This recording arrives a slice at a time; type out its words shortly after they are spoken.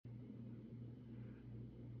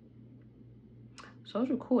So I was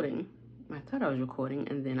recording. I thought I was recording,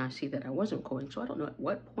 and then I see that I wasn't recording. So I don't know at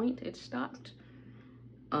what point it stopped.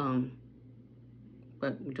 But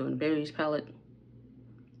we're doing berries palette,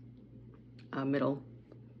 middle,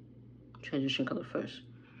 transition color first.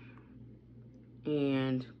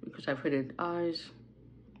 And because I've hooded eyes,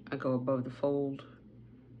 I go above the fold.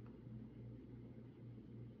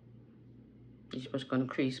 You're supposed to go in a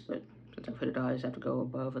crease, but since I've hooded eyes, I have to go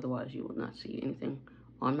above, otherwise you will not see anything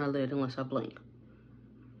on my lid unless I blink.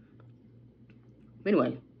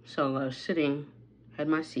 Anyway, so I was sitting, had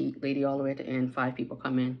my seat, lady all the way at the end, 5 people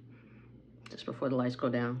come in, just before the lights go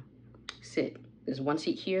down, sit. There's one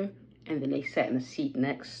seat here, and then they sat in the seat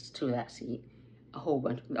next to that seat, a whole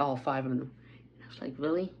bunch, all 5 of them. And I was like,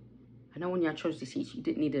 really? I know when y'all chose the seats, you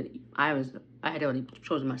didn't need to, I had already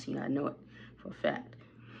chosen my seat, I know it for a fact.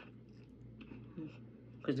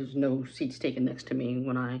 Because there's no seats taken next to me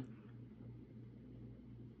when I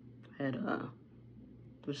had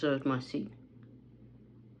reserved my seat.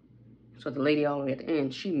 So the lady all the way at the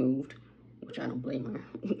end, she moved, which I don't blame her.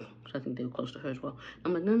 So I think they were close to her as well.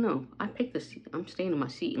 I'm like, no, I picked this seat. I'm staying in my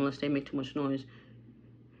seat unless they make too much noise.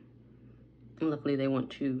 And luckily they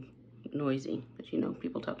weren't too noisy, because you know,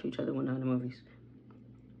 people talk to each other when they're in the movies.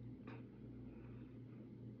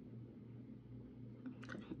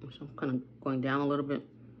 Okay, so I'm kind of going down a little bit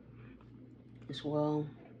as well.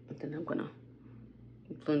 And then I'm gonna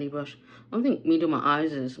blending brush. I don't think me doing my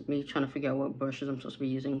eyes is me trying to figure out what brushes I'm supposed to be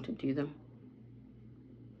using to do them.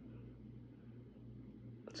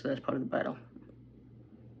 So that's part of the battle.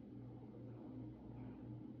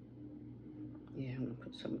 Yeah, I'm gonna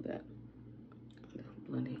put some of that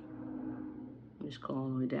blending. Just go all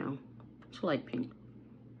the way down. It's light pink.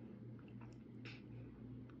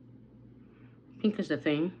 Pink is the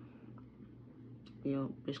thing.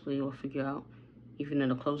 Basically you'll figure out, even in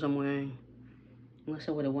the clothes I'm wearing, unless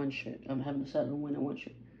I wear the one shirt. I'm having decided on wearing the one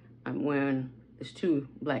shirt. I'm wearing, there's 2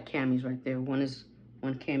 black camis right there. One is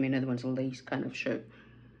one cami, another one's a lace kind of shirt.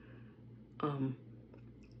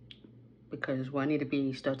 Because where I need to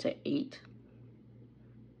be starts at 8.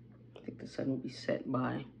 I think the sun will be set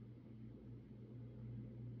by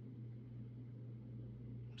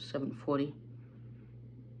 7:40.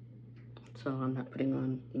 So I'm not putting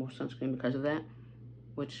on more sunscreen because of that,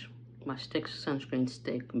 which my sunscreen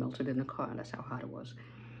stick melted in the car. That's how hot it was.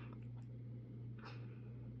 I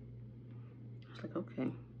was like, okay.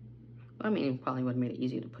 Well, I mean, it probably would have made it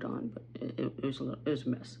easier to put on, but it was a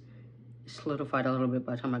mess. It solidified a little bit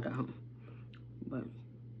by the time I got home. But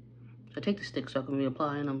I take the stick so I can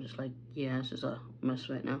reapply, and I'm just like, yeah, this is a mess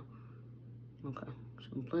right now. Okay, so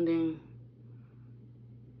I'm blending.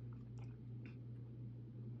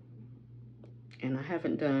 And I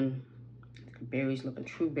haven't done a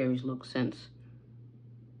true berries look since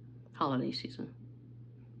holiday season.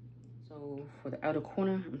 So for the outer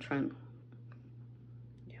corner, I'm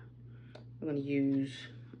gonna use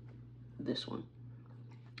this one.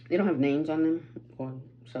 They don't have names on them,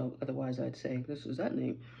 so otherwise I'd say this is that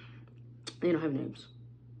name. They don't have names.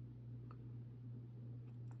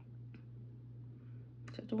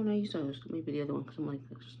 Is that the one I used? Or maybe the other one, because I'm like,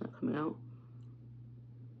 it's not coming out.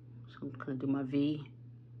 So I'm gonna do my V.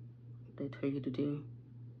 They tell you to do.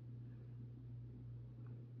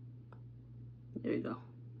 There you go.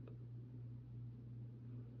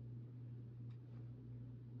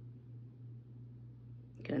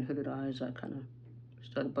 Again, hooded eyes, I kind of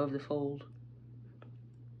start above the fold.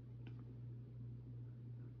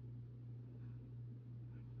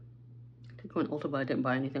 I did go on Ulta, but I didn't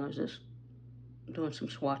buy anything. I was just doing some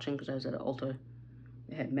swatching because I was at an Ulta.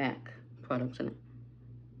 They had MAC products in it.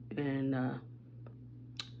 And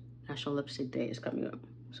National Lipstick Day is coming up.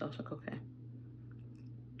 So I was like, okay.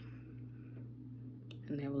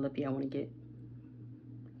 And they have a lippy I want to get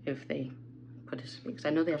if they participate. Because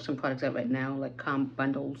I know they have some products out right now, like comp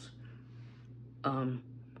bundles.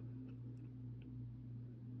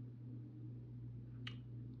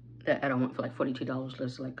 That I don't want for like $42.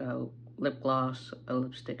 There's like a lip gloss, a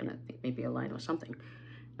lipstick, and I think maybe a liner or something.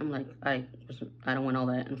 I'm like, I don't want all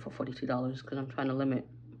that and for $42 because I'm trying to limit.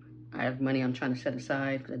 I have money I'm trying to set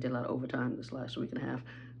aside because I did a lot of overtime this last week and a half,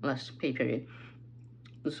 last pay period.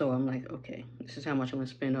 So I'm like, okay, this is how much I'm gonna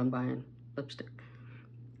spend on buying lipstick.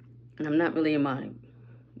 And I'm not really in my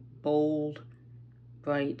bold,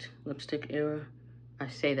 bright lipstick era. I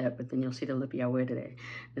say that, but then you'll see the lippy I wear today.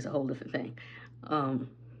 It's a whole different thing.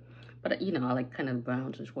 But you know, I like kind of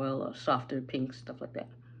browns as well, or softer pinks, stuff like that.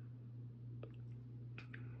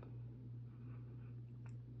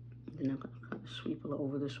 And then I'm gonna kind of sweep it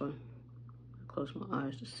over this one. Close my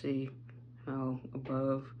eyes to see how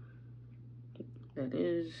above that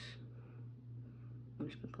is. I'm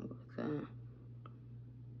just gonna go like that.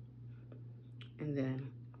 And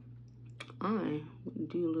then I would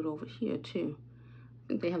do a little over here too. I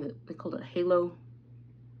think they have it, they call it a halo.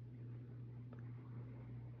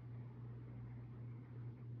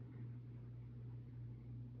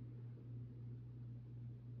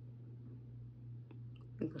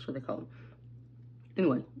 I think that's what they call it.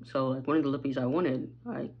 Anyway, so like one of the lippies I wanted,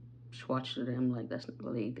 I swatched it and I'm like, that's not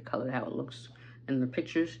really the color how it looks in the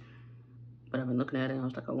pictures. But I've been looking at it and I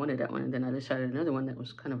was like, I wanted that one. And then I decided another one that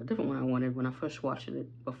was kind of a different one I wanted when I first watched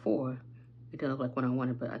it before. It didn't look like what I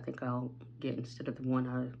wanted, but I think I'll get instead of the one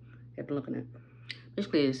I had been looking at.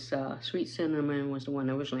 Basically, it's sweet cinnamon was the one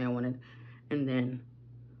originally I wanted. And then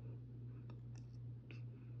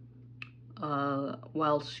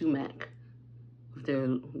wild sumac, their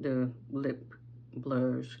lip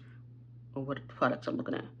blurs, or what products I'm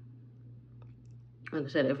looking at. Like I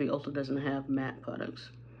said, every Ulta doesn't have matte products.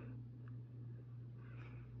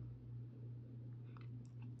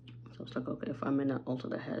 So it's like, okay, if I'm in an Ulta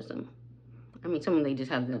that has them. I mean, some of them, they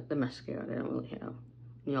just have the mascara. They don't really have.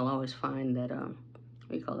 And you'll always find that, what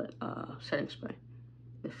do you call it, setting spray.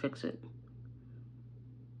 They fix it.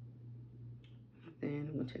 Then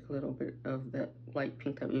I'm gonna take a little bit of that light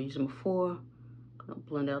pink that we were using before. Gonna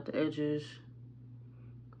blend out the edges.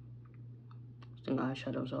 I think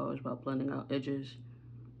eyeshadow is always about blending out edges.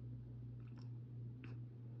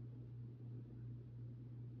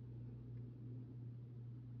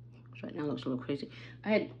 Right now it looks a little crazy. I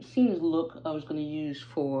had seen this look I was gonna use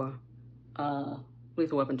for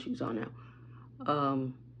Lethal Weapon 2's on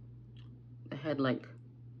now. It had like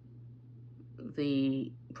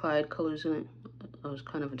the Pride colors in it. I was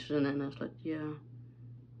kind of interested in that and I was like, yeah,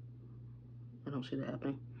 I don't see that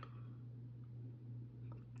happening.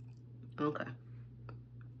 Okay.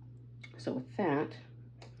 So with that,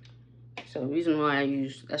 so the reason why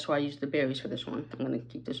that's why I used the berries for this one. I'm gonna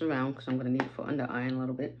keep this around because I'm gonna need it for under eye in a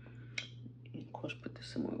little bit. And of course, put this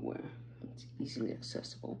somewhere where it's easily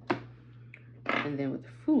accessible. And then with the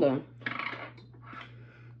Fula,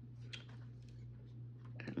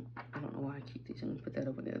 I don't know why I keep these. I'm gonna put that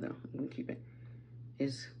over there though. I'm gonna keep it.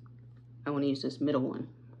 I want to use this middle one.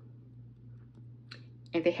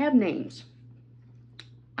 And they have names.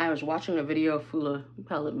 I was watching a video, Fula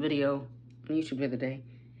palette video on YouTube the other day.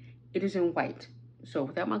 It is in white. So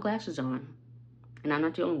without my glasses on, and I'm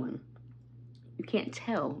not the only one, you can't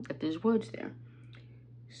tell that there's words there.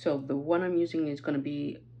 So the one I'm using is going to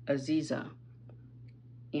be Aziza.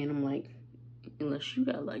 And I'm like, unless you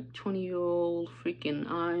got like 20-year-old freaking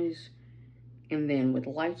eyes, and then with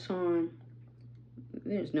lights on,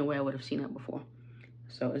 there's no way I would have seen that before.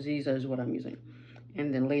 So Aziza is what I'm using.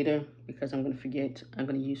 And then later, because I'm going to forget, I'm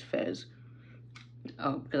going to use Fez.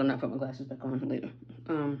 Oh, because I'm not putting my glasses back on later.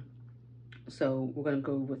 So we're going to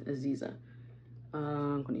go with Aziza.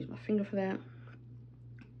 I'm going to use my finger for that.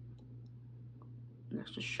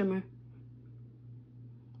 Next is shimmer.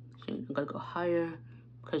 So I'm going to go higher.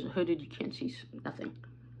 Because hooded, you can't see nothing.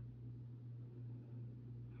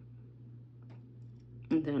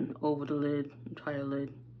 And then over the lid, entire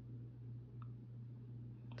lid.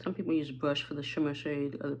 Some people use a brush for the shimmer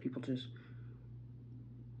shade. Other people just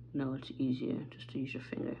know it's easier just to use your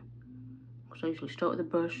finger. Because I usually start with a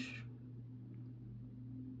brush.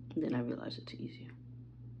 And then I realize it's easier.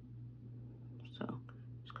 So,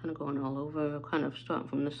 it's kind of going all over. Kind of starting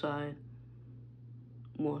from the side.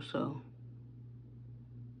 More so.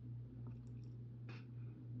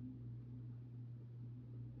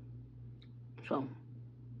 So,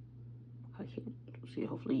 I can't see it.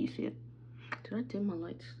 Hopefully you see it. Did I dim my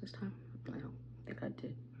lights this time? I don't think I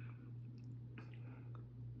did.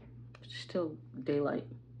 It's still daylight.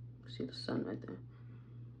 See the sun right there.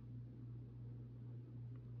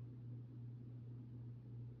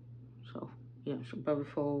 So, yeah, so above the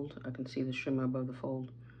fold, I can see the shimmer above the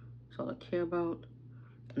fold. That's all I care about.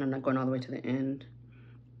 And I'm not going all the way to the end.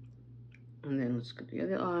 And then let's get the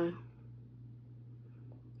other eye.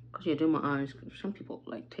 Because, yeah, doing my eyes, some people,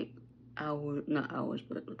 like, take hours, not hours,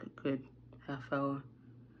 but like a good half hour.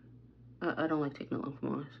 I don't like taking that long for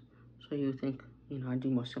my eyes. So you think, you know, I do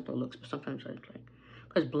more simpler looks, but sometimes I like,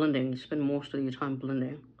 because blending, you spend most of your time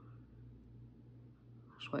blending.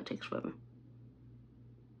 That's why it takes forever.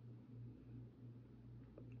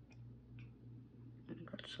 And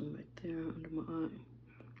I got some right there under my eye.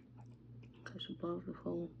 Because above the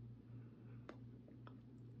fold.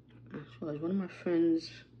 As well as one of my friends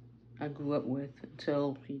I grew up with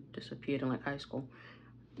until he disappeared in like high school.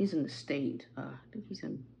 He's in the state. I think he's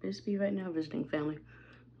in Bisbee right now, visiting family.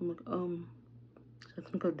 I'm like, so I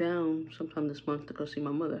can go down sometime this month to go see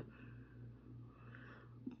my mother.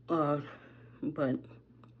 But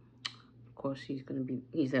of course he's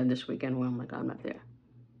there this weekend where I'm like, I'm not there.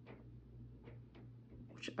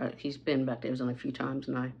 He's been back there only a few times,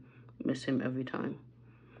 and I miss him every time.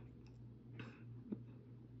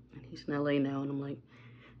 And he's in LA now, and I'm like,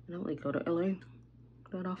 I don't really go to LA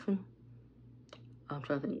that often. I'm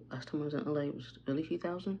trying to think, last time I was in LA, it was early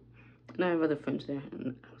 2000. And I have other friends there,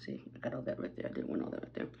 and see, I got all that right there. I didn't want all that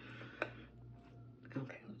right there.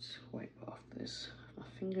 Okay, let's wipe off this. My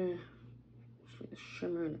finger, the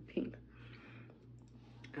shimmer and the pink.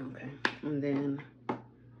 Okay, and then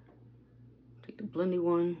take the blendy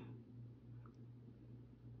one.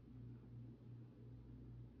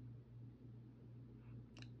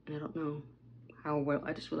 And I don't know how well,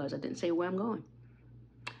 I just realized I didn't say where I'm going.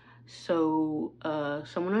 So,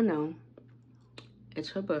 someone I know, it's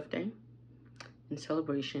her birthday. In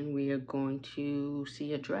celebration, we are going to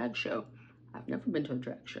see a drag show. I've never been to a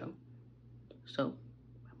drag show. So,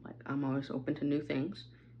 I'm always open to new things.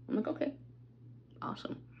 I'm like, okay,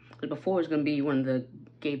 awesome. Because before it was going to be one of the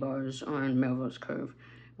gay bars on Melrose Curve,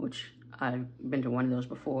 which I've been to one of those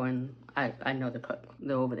before, and I know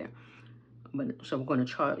they're over there. But so we're going to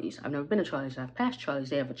Charlie's. I've never been to Charlie's. I've passed Charlie's.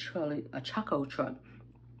 They have a Choco truck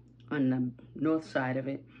on the north side of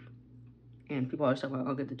it. And people always talk about,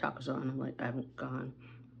 I'll get the tacos on. I'm like, I haven't gone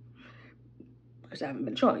because I haven't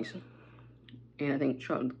been to Charlie's. And I think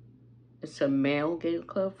it's a male gay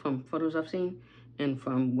club from photos I've seen and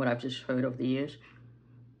from what I've just heard over the years.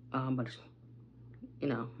 But it's, you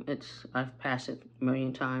know, I've passed it a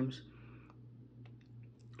million times.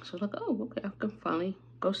 So I was like, oh, okay, I can finally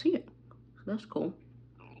go see it. So that's cool.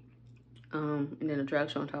 And then a drag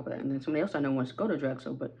show on top of that. And then somebody else I know wants to go to a drag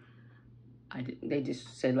show, but they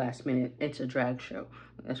just said last minute, it's a drag show.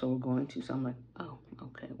 That's what we're going to. So I'm like, oh,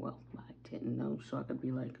 okay, well, I didn't know. So I could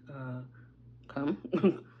be like, come.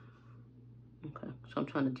 Okay, so I'm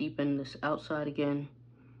trying to deepen this outside again.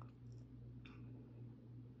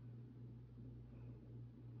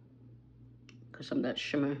 Because some of that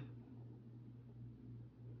shimmer.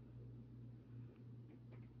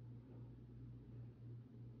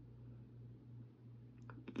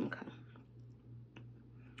 Okay.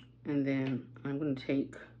 And then I'm going to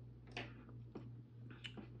take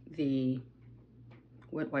the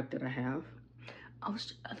wet wipe that I have.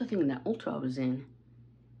 The other thing in that Ulta I was in,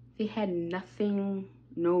 they had nothing,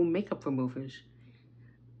 no makeup removers.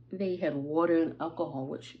 They had water and alcohol,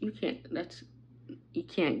 which you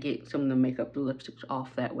can't get some of the makeup, the lipsticks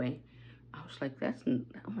off that way. I was like,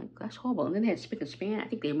 that's horrible. And then they had spick and span. I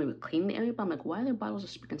think they maybe cleaned the area, but I'm like, why are there bottles of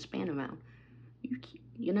spick and span around?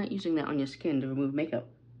 You're not using that on your skin to remove makeup.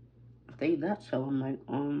 If they that so, I'm like,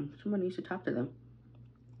 somebody needs to talk to them.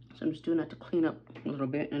 So I'm just doing that to clean up a little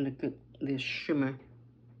bit and to get this shimmer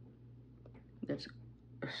that's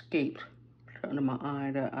escaped under my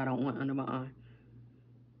eye that I don't want under my eye.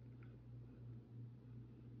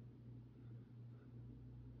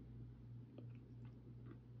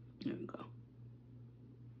 There we go.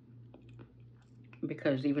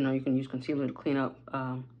 Because even though you can use concealer to clean up,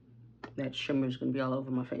 that shimmer is going to be all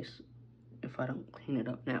over my face if I don't clean it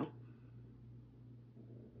up now.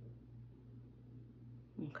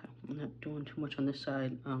 Okay, I'm not doing too much on this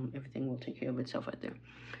side. Everything will take care of itself right there.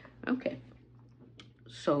 Okay,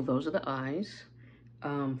 so those are the eyes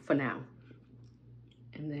for now.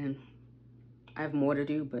 And then I have more to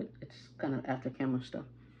do, but it's kind of after camera stuff.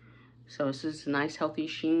 So this is a nice healthy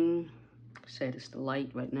sheen. I said it's the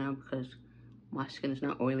light right now because my skin is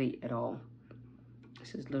not oily at all.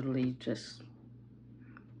 This is literally just,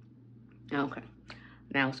 okay.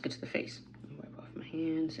 Now let's get to the face. Wipe off my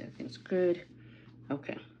hands, everything's good.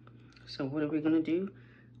 Okay, so what are we gonna do?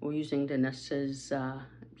 We're using the Nessa's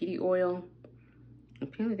beauty oil.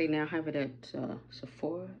 Apparently they now have it at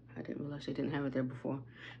Sephora. I didn't realize they didn't have it there before.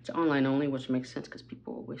 It's online only, which makes sense because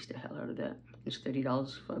people waste the hell out of that. It's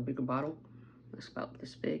 $30 for a bigger bottle. It's about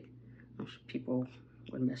this big. I'm sure people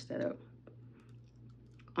would mess that up.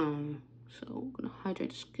 So we're gonna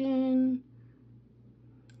hydrate the skin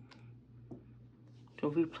to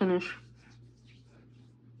replenish.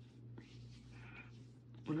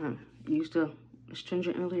 When I used the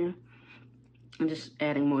astringent earlier, I'm just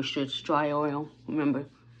adding moisture. It's dry oil, remember.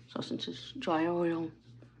 So since it's dry oil,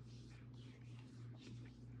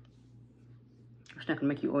 it's not gonna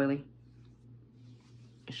make you oily.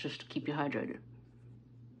 It's just to keep you hydrated.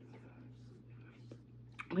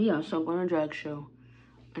 But yeah, so I'm going to a drag show.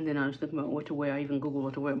 And then I was thinking about what to wear. I even Googled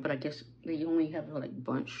what to wear, but I guess they only have like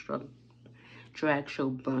drag show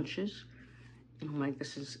bunches. And I'm like,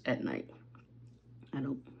 this is at night. I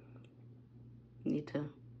don't need to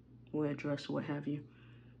wear a dress or what have you.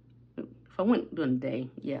 If I went during the day,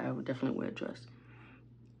 yeah, I would definitely wear a dress.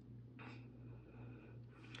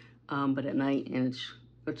 But at night, and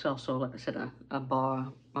it's also, like I said, a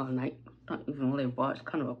bar all night not even really a bar, it's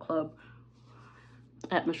kind of a club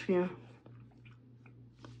atmosphere.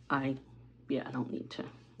 I don't need to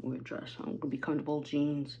wear a dress. I'm gonna be comfortable,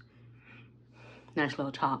 jeans, nice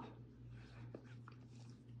little top.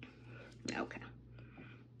 Okay,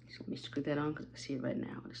 so let me screw that on because I see it right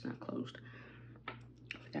now. It's not closed.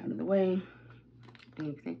 Put that out of the way. And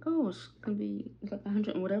you think, oh, it's like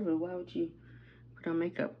 100 and whatever. Why would you put on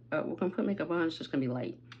makeup? We're gonna put makeup on. It's just gonna be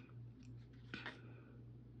light.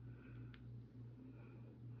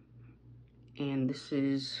 And this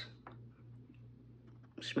is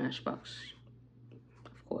Smashbox,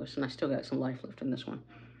 of course. And I still got some life left in this one.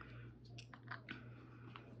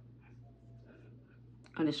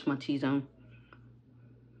 And this is my T-zone.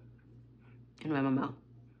 And around my mouth.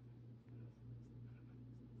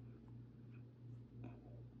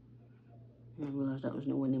 And I realized that was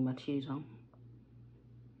nowhere near my T-zone.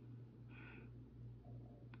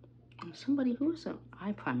 And somebody, who was an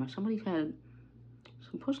eye primer? Somebody had,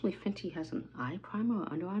 supposedly Fenty has an eye primer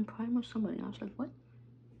or under eye primer. Somebody, I was like, what?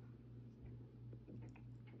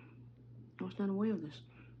 I was not aware of this.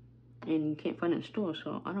 And you can't find it in stores,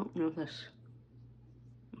 so I don't know if that's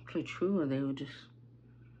actually true or they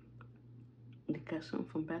got something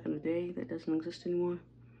from back in the day that doesn't exist anymore.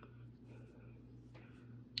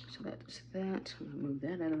 So that's that. I'm gonna move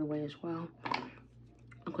that out of the way as well.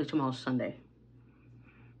 Luckily tomorrow's Sunday.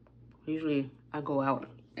 Usually I go out,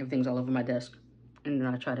 everything's all over my desk, and then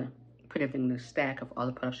I try to put everything in a stack of all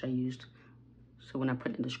the products I used. So when I put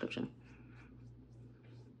in the description.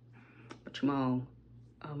 But tomorrow,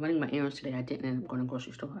 running my errands today, I didn't end up going to the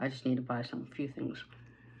grocery store. I just need to buy a few things.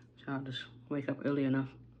 So I'll just wake up early enough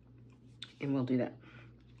and we'll do that.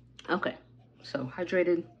 Okay, so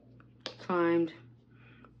hydrated, primed,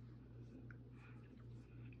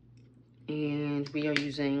 and we are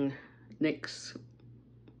using NYX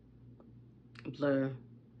Blur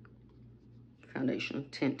foundation,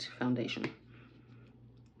 tint foundation.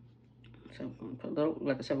 So I'm gonna put a little,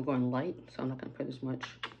 like I said, we're going light, so I'm not gonna put as much,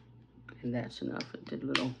 and that's enough. It did a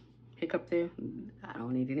little hiccup there. I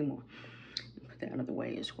don't need any more. Put that out of the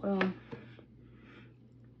way as well.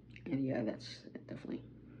 And yeah, that's definitely,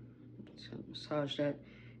 so massage that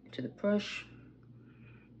into the brush.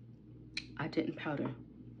 I didn't powder.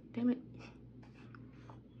 Damn it.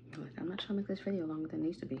 I'm not trying to make this video longer than it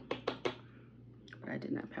needs to be. But I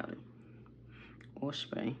did not powder or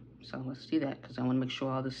spray. So let's do that because I want to make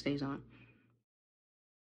sure all this stays on.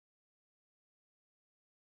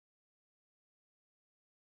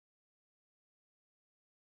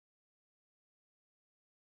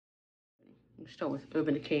 We'll start with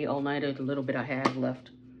Urban Decay All Nighter, the little bit I have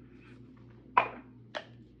left.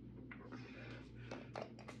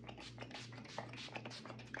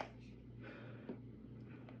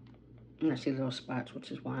 And I see little spots,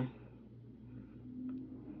 which is why.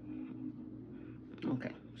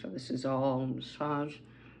 Okay, so this is all massage.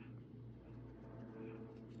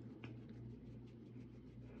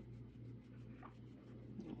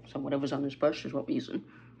 So whatever's on this brush is what we're using.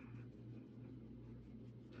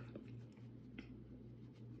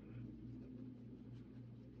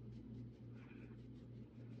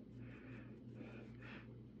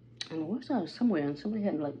 And was I somewhere and somebody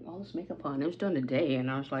had like all this makeup on. It was during the day and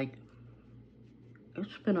I was like,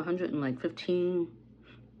 it's been 115,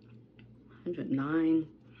 109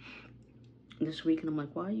 this week. And I'm like,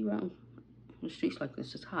 why are you out in the streets like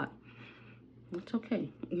this? It's hot. It's okay.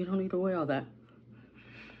 You don't need to wear all that.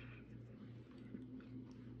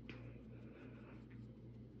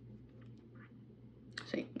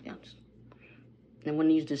 See, yeah. And I want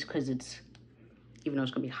to use this because it's, even though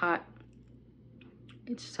it's going to be hot,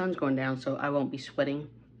 its sun's going down, so I won't be sweating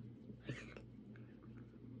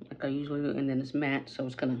like I usually do. And then it's matte, so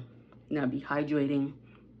it's going to not be hydrating,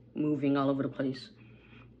 moving all over the place.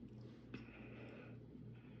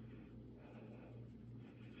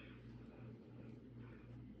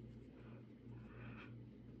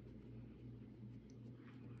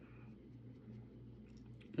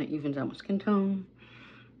 And it evens out my skin tone.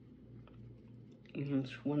 And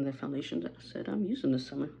it's one of the foundations that I said I'm using this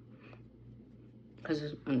summer.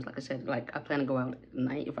 Because, like I said, like I plan to go out at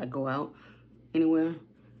night if I go out anywhere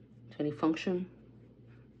to any function.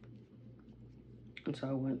 And so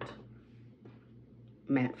I went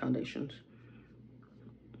matte foundations.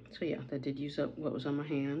 So yeah, that did use up what was on my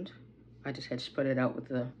hand. I just had to spread it out with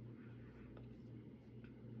the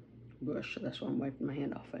brush. So that's why I'm wiping my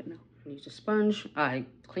hand off right now. I used a sponge. I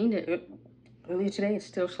cleaned it earlier today. It's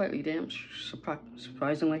still slightly damp,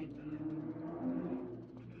 surprisingly.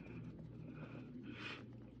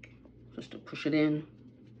 Just to push it in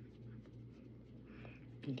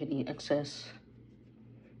and get any excess.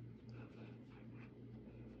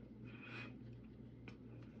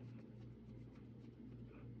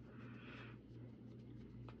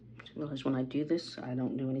 realize when I do this, I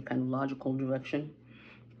don't do any kind of logical direction.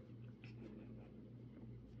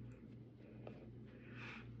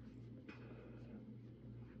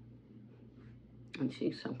 And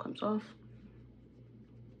see, some comes off.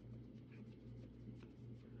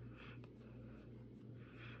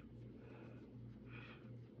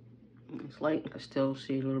 It's light. I can still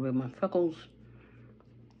see a little bit of my freckles.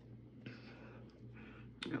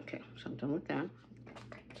 Okay, so I'm done with that.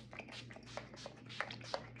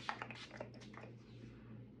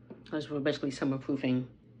 Those were basically summer-proofing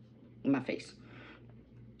my face.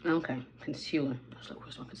 Okay, concealer. I was like,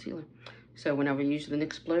 where's my concealer? So whenever I use the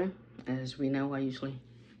NYX Blur, as we know, I usually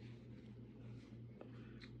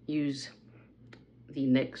use the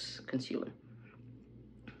NYX concealer.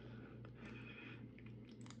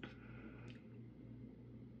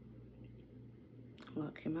 Well,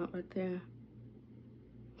 it came out right there.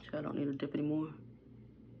 So I don't need to dip anymore.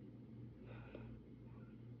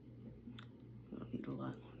 I don't need a lot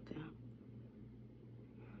like that.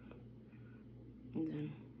 And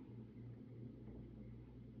then,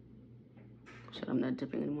 so I'm not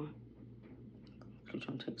dipping anymore. I'm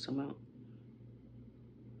trying to take some out.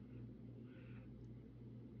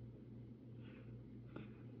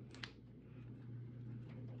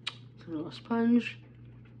 A little sponge.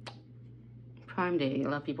 Prime Day. A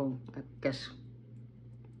lot of people, I guess,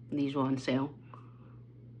 these were on sale.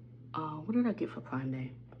 What did I get for Prime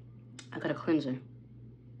Day? I got a cleanser.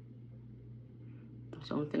 That's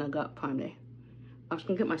the only thing I got Prime Day. I was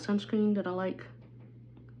gonna get my sunscreen that I like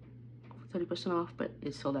for 30% off, but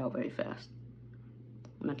it sold out very fast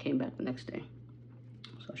when I came back the next day.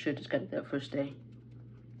 So I should have just got it that first day.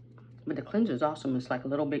 But the cleanser is awesome. It's like a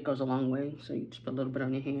little bit goes a long way. So you just put a little bit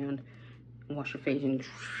on your hand and wash your face,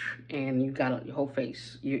 and you got your whole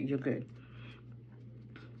face. You're good.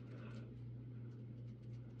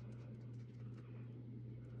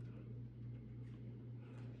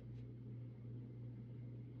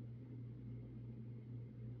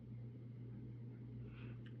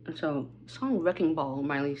 And so, song Wrecking Ball,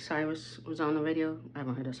 Miley Cyrus was on the radio. I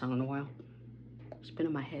haven't heard that song in a while. It's been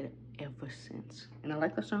in my head ever since. And I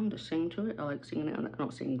like the song, to sing to it. I like singing it. I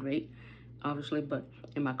don't sing great, obviously, but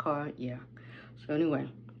in my car, yeah. So anyway,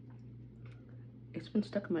 it's been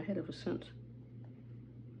stuck in my head ever since.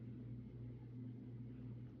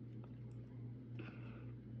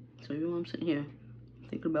 So you know, I'm sitting here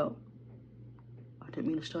thinking about, I didn't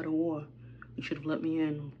mean to start a war. You should have let me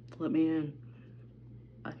in. Let me in.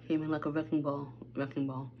 I came in like a wrecking ball. Wrecking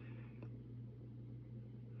ball.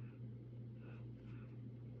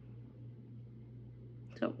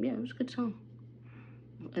 So yeah, it was a good song.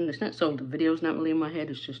 And it's not, so the video's not really in my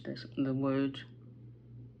head. It's just this, the words.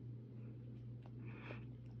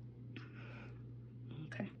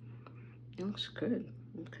 Okay, it looks good.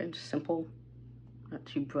 Okay, it's simple, not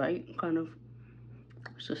too bright, kind of.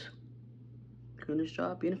 It's just doing its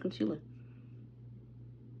job, being a concealer.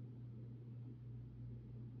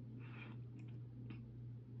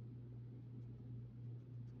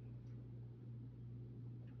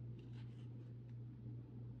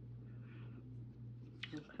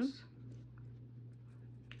 Okay.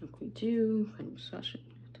 Like we do, kind of massage it.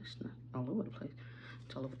 It's not all over the place.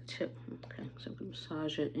 It's all over the tip. Okay, so we can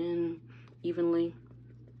massage it in evenly.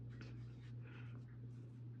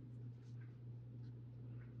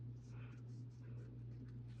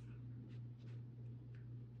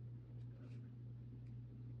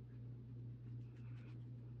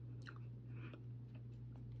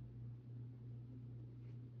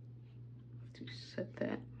 To set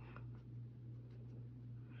that.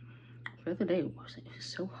 The other day, it was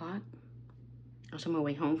so hot. I was on my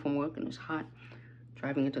way home from work and it's hot.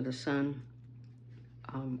 Driving into the sun.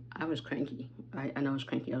 I was cranky. I know I was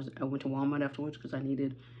cranky. I went to Walmart afterwards because I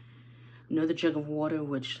needed another jug of water,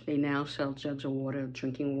 which they now sell jugs of water,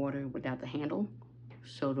 drinking water, without the handle.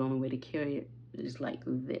 So the only way to carry it is like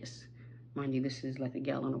this. Mind you, this is like a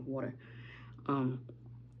gallon of water.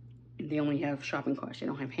 They only have shopping carts. They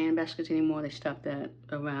don't have hand baskets anymore. They stopped that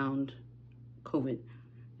around COVID.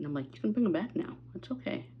 And I'm like, you can bring them back now. It's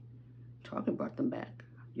okay. Target brought them back.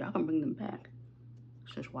 Y'all can bring them back.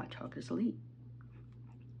 It's just why Target's elite.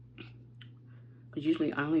 Because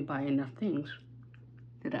usually I only buy enough things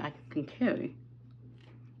that I can carry.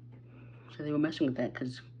 So they were messing with that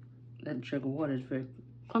because that jug of water is very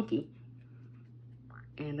clunky.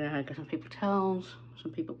 And then I got some paper towels,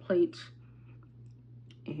 some paper plates,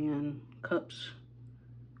 and cups.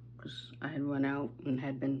 Because I had run out and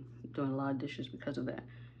had been doing a lot of dishes because of that.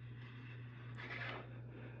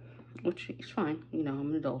 Which is fine. You know, I'm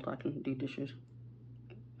an adult. I can do dishes.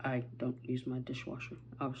 I don't use my dishwasher,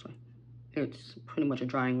 obviously. It's pretty much a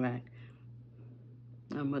drying rack.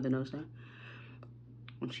 My mother knows that.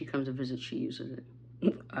 When she comes to visit, she uses it.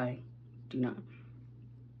 I do not.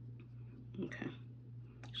 Okay,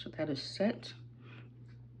 so that is set.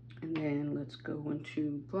 And then let's go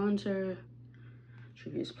into bronzer.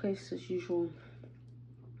 Previous place as usual.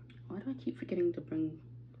 Why do I keep forgetting to bring,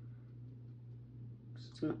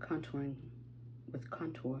 it's not contouring with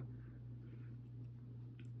contour.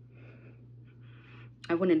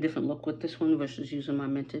 I went a different look with this one versus using my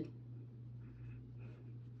minted.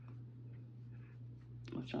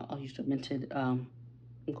 Which I'll use the minted. I'm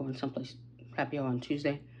going someplace happy hour on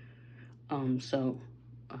Tuesday. So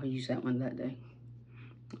I'll use that one that day.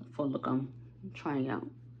 For look I'm trying out.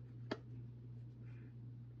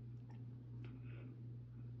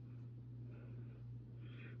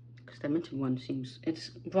 Because that minted one seems,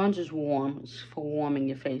 bronzer's warm. It's for warming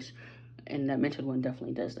your face. And that minted one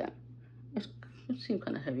definitely does that. It seems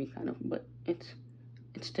kind of heavy, kind of, but it's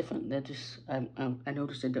different. They're just, I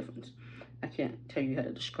noticed a difference. I can't tell you how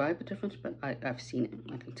to describe the difference, but I've seen it.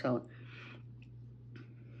 I can tell it.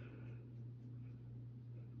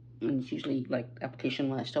 And it's usually like application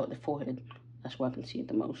when I start with the forehead. That's where I can see it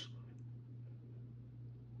the most.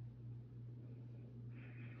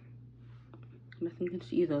 Nothing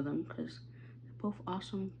against either of them because they're both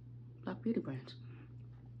awesome black beauty brands.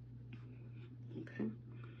 Okay,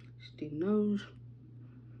 let's do nose.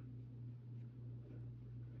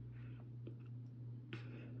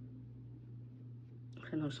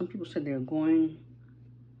 I know some people said they're going.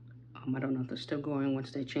 I don't know if they're still going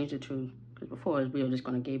once they changed it to, because before we were just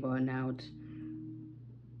going to gay bar, now it's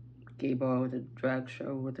gay bar with a drag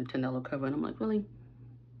show with a $10 cover, and I'm like, really?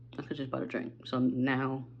 I could just buy a drink. So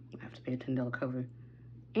now I have to pay a $10 cover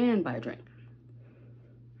and buy a drink.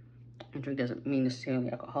 And drink doesn't mean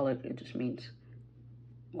necessarily alcoholic, it just means,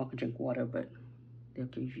 well, I can drink water, but they'll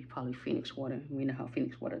give you probably Phoenix water. We know how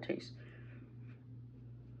Phoenix water tastes,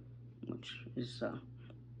 which is,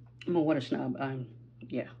 I'm a water snob.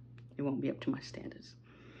 Yeah, it won't be up to my standards.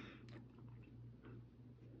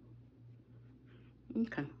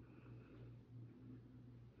 Okay.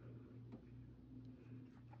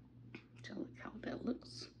 So look how that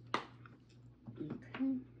looks.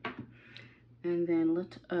 Okay. And then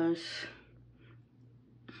let us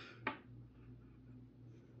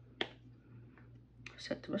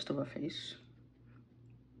set the rest of our face.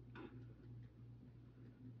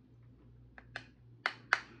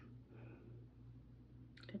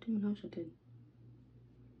 I didn't know I did.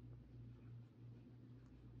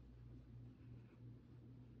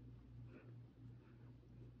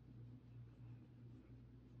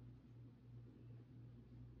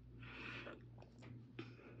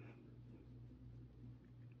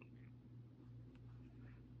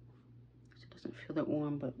 It doesn't feel that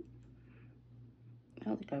warm, but I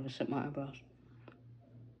don't think I ever set my eyebrows.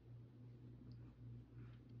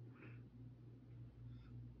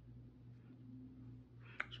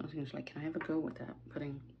 So I was thinking, like, can I ever go with that,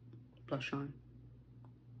 putting blush on?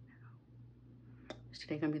 Is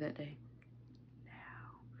today gonna be that day? No.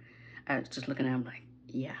 I was just looking at him like,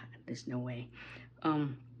 yeah, there's no way.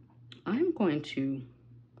 I'm going to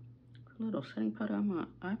put a little setting powder on my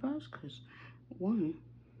eyebrows because one,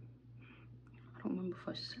 I don't remember if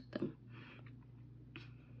I set them.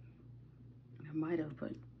 I might have,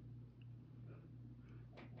 but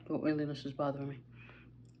oiliness is bothering me.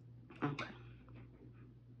 Okay.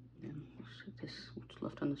 Then we'll set this, what's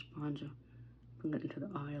left on this bronzer. Bring it into the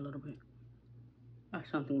eye a little bit.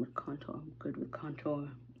 Something with contour. I'm good with contour.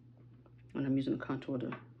 And I'm using the contour to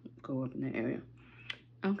go up in that area.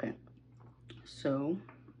 Okay. So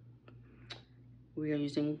we are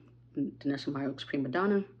using Danessa Myricks Prima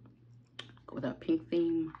Donna. Go with our pink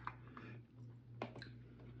theme.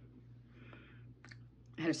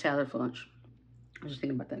 I had a salad for lunch. I was just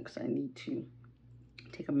thinking about that because I need to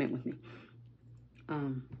take a mint with me.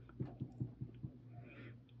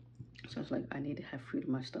 So I was like, I need to have food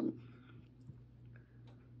in my stomach.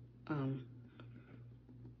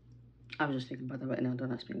 I was just thinking about that right now.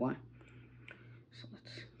 Don't ask me why. So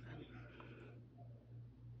let's.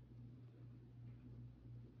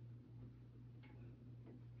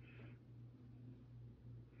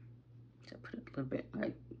 So I put it a little bit.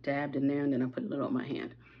 I dabbed in there and then I put a little on my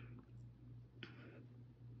hand.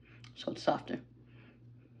 So it's softer.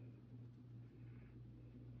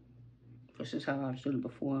 Versus how I was doing it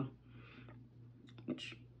before.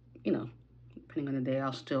 Which, you know, depending on the day,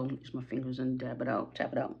 I'll still use my fingers and dab it out,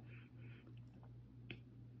 tap it out.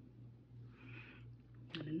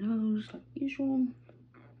 And the nose, like usual.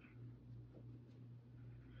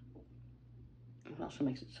 It also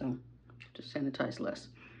makes it so to sanitize less.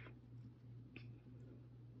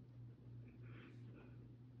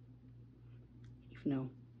 You know,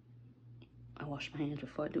 I wash my hands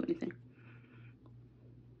before I do anything.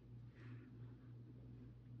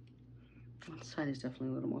 One side is definitely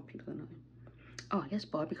a little more pink than the other. Oh, I guess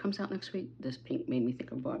Barbie comes out next week. This pink made me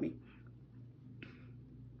think of Barbie.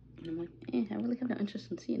 And I'm like, I really have no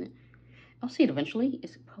interest in seeing it. I'll see it eventually.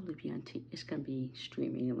 It's probably be on TV. It's gonna be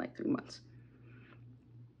streaming in like 3 months.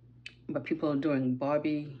 But people are doing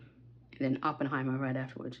Barbie and then Oppenheimer right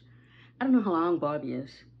afterwards. I don't know how long Barbie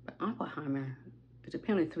is, but Oppenheimer is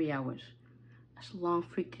apparently 3 hours. That's a long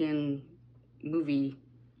freaking movie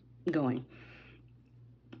going.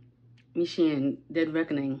 Me seeing Dead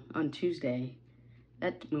Reckoning on Tuesday,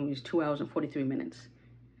 that movie is 2 hours and 43 minutes.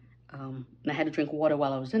 And I had to drink water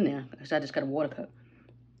while I was in there because I just got a water cup.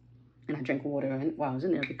 And I drank water while I was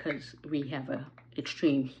in there because we have a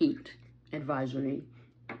extreme heat advisory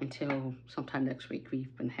until sometime next week.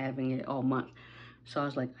 We've been having it all month. So I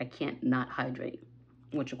was like, I can't not hydrate,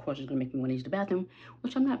 which of course is gonna make me want to use the bathroom,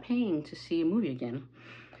 which I'm not paying to see a movie again.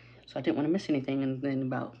 So I didn't want to miss anything. And then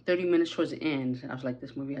about 30 minutes towards the end, I was like,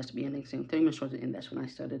 this movie has to be ending soon. 30 minutes towards the end, that's when I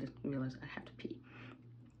started to realize I have to pee.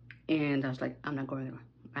 And I was like, I'm not going anywhere.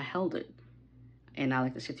 I held it. And I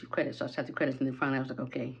like to sit through credits. So I sat through credits, and then finally I was like,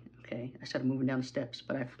 okay. I started moving down the steps,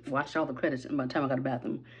 but I watched all the credits, and by the time I got to the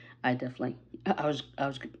bathroom, I had to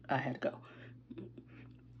go.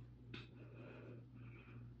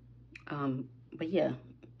 But yeah,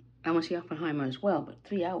 I want to see Oppenheimer as well, but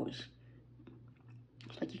 3 hours.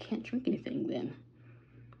 It's like you can't drink anything then.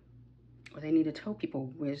 Or they need to tell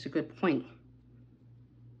people where's a good point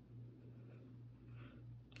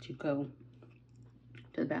to go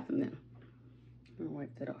to the bathroom then. I'm gonna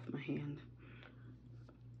wipe that off my hand.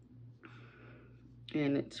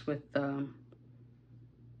 And it's with, I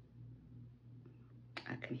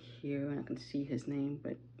can hear and I can see his name,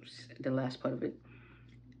 but the last part of it,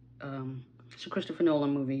 it's a Christopher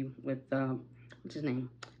Nolan movie with, what's his name?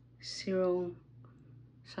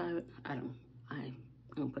 I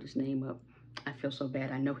don't put his name up. I feel so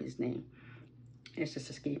bad. I know his name. It's just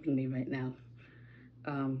escaping me right now.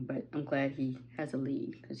 But I'm glad he has a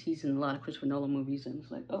lead because he's in a lot of Christopher Nolan movies, and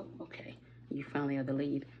it's like, oh, okay, you finally are the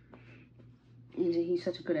lead. And he's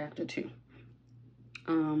such a good actor too.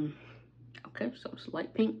 Okay, so it's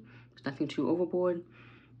light pink. It's nothing too overboard.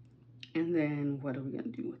 And then what are we gonna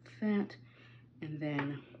do with that? And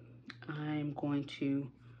then I'm going to,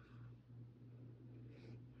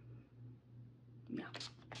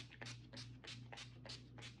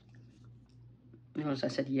 Notice I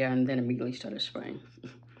said yeah, and then immediately started spraying.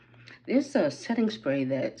 There's a setting spray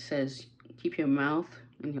that says keep your mouth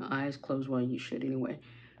and your eyes closed. Well, you should anyway.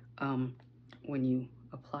 When you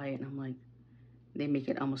apply it, and I'm like, they make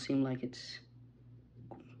it almost seem like it's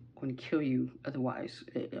going to kill you otherwise.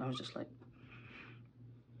 I was just like,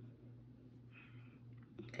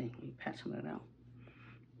 okay, let me pat some of that out.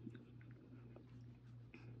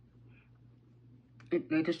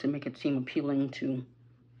 Just to make it seem appealing to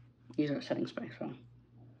use our setting spray. So.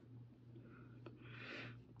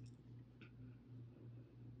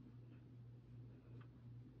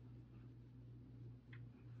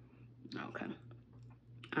 Okay.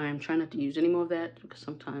 I'm trying not to use any more of that because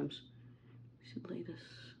sometimes, my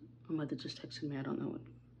mother just texted me, I don't know what.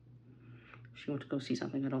 She went to go see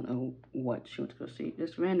something, I don't know what she went to go see.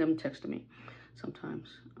 Just random texting me sometimes.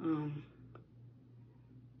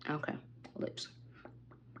 Okay, lips.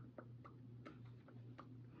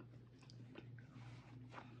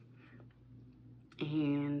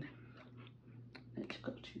 And that took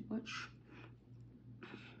up too much.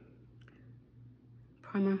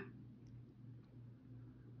 Primer.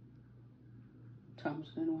 Time's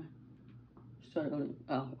anyway. Started early.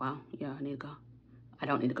 Oh wow, yeah, I need to go. I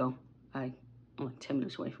don't need to go. I'm like 10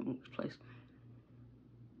 minutes away from this place.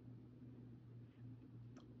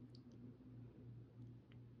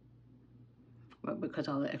 But because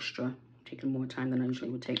all the extra, taking more time than I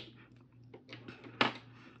usually would take.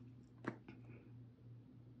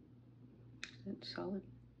 Is that solid?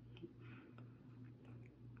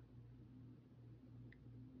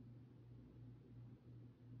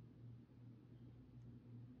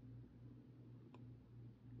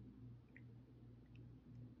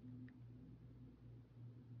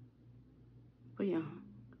 But yeah,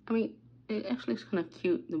 I mean, it actually is kind of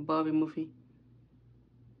cute, the Barbie movie.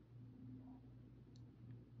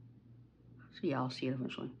 So yeah, I'll see it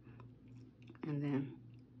eventually. And then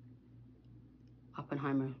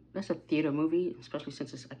Oppenheimer. That's a theater movie, especially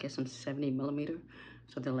since it's, I guess, on 70 millimeter.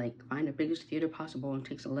 So they're like, find the biggest theater possible, and it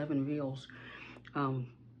takes 11 reels.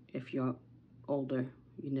 If you're older,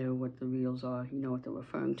 you know what the reels are, you know what they're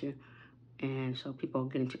referring to. And so people are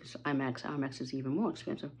getting tickets to IMAX. IMAX is even more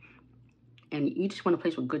expensive. And you just want a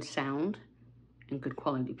place with good sound and good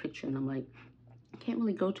quality picture. And I'm like, I can't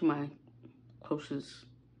really go to my closest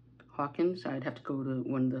Hawkins. I'd have to go to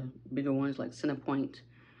one of the bigger ones like Centerpoint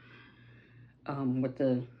with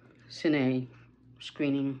the Cine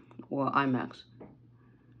screening or IMAX.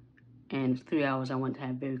 And 3 hours I went to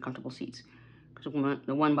have very comfortable seats. Because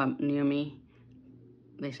the one near me,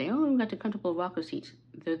 they say, oh, we got the comfortable rocker seats.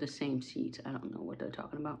 They're the same seats. I don't know what they're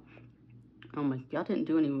talking about. I'm like, y'all didn't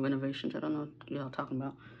do any renovations. I don't know what y'all talking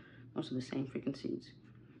about. Those are the same freaking seats.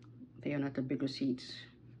 They are not the bigger seats.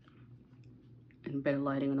 And better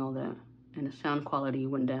lighting and all that. And the sound quality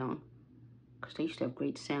went down. Because they used to have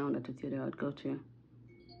great sound at the theater I'd go to.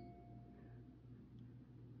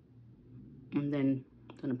 And then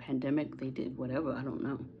during the pandemic, they did whatever, I don't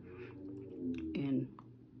know. And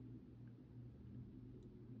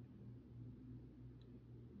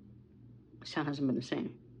the sound hasn't been the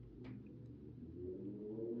same.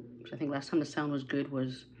 So I think last time the sound was good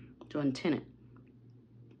was during Tenet.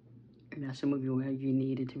 And that's a movie where you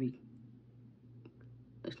needed to be,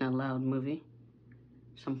 it's not a loud movie.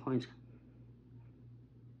 At some points.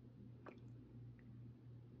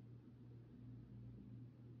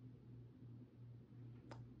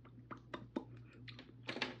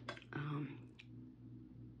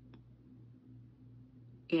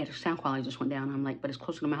 Yeah, the sound quality just went down. I'm like, but it's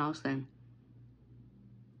closer to my house than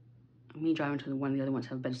me driving to one of the other ones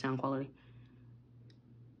have better sound quality.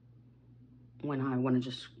 When I want to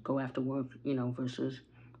just go after work, you know, versus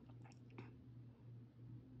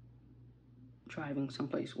driving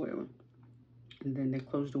someplace, wherever. And then they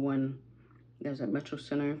closed the one that was at Metro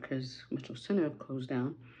Center because Metro Center closed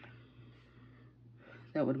down.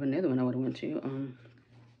 That would have been the other one I would have went to.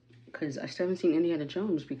 Because I still haven't seen Indiana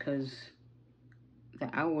Jones because the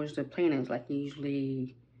hours they're playing is like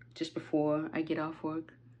usually just before I get off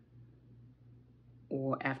work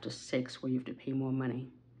or after 6 where you have to pay more money.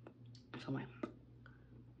 So I'm like,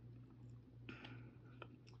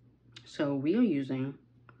 so we are using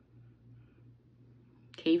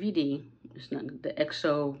KVD. It's not the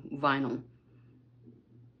EXO vinyl.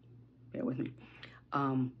 Bear with me.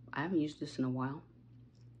 I haven't used this in a while.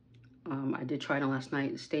 I did try it on last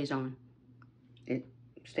night. It stays on. It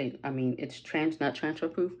stays. I mean, it's not transfer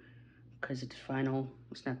proof because it's vinyl.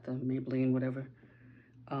 It's not the Maybelline whatever.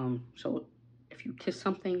 So if you kiss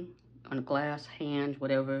something on a glass, hand,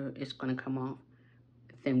 whatever, it's gonna come off.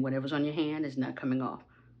 Then whatever's on your hand is not coming off.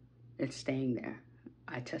 It's staying there.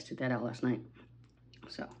 I tested that out last night.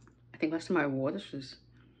 So I think last time I wore this was,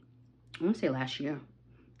 I want to say last year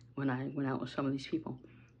when I went out with some of these people.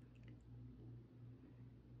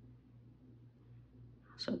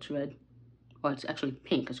 So it's red. Well, it's actually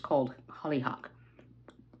pink. It's called Hollyhock.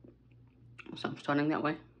 So I'm starting that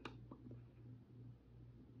way.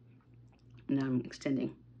 And now I'm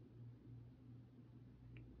extending.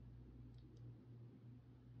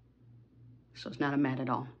 So it's not a matte at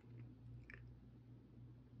all.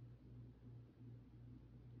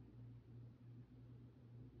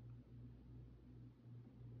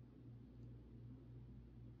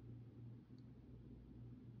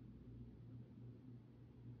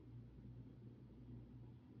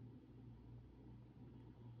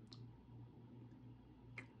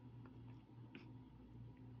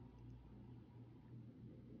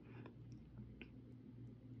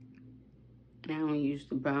 And I only use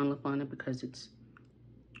the brown lip liner because it's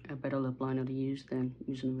a better lip liner to use than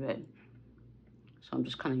using the red. So I'm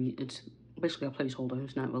just kind of, it's basically a placeholder.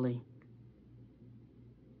 It's not really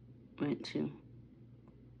meant to.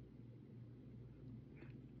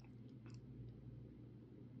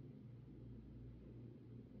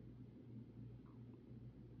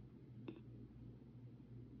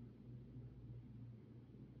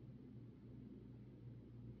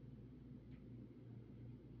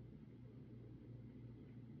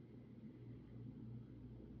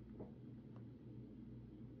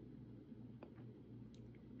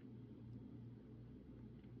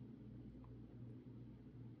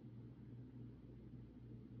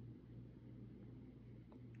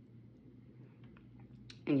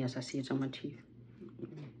 And yes, I see it's on my teeth.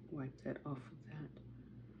 Wipe that off of that.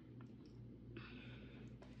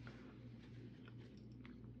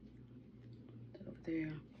 That over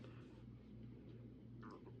there.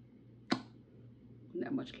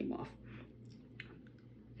 That much came off.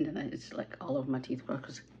 And then it's like all over my teeth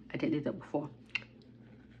because I didn't do that before.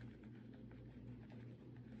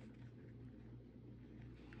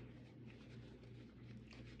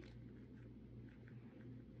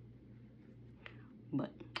 But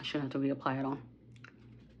I shouldn't have to reapply it all.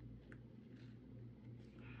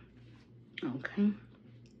 Okay,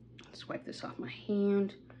 let's wipe this off my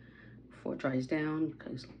hand before it dries down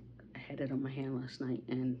because I had it on my hand last night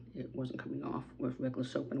and it wasn't coming off with regular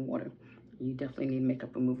soap and water. You definitely need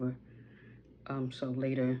makeup remover. So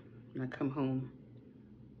later when I come home,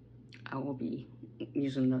 I will be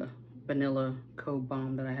using the vanilla code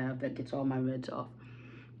balm that I have that gets all my reds off.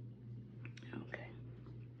 Okay.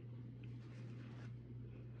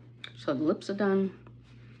 So the lips are done.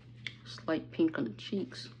 Slight pink on the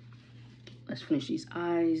cheeks. Let's finish these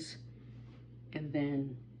eyes. And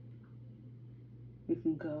then we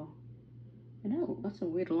can go. And oh, that's a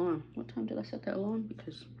weird alarm. What time did I set that alarm?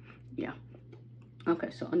 Because, yeah.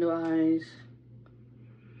 Okay, so under eyes.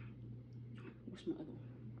 Where's my other one?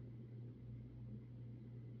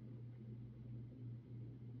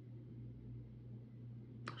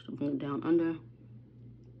 So bring it down under.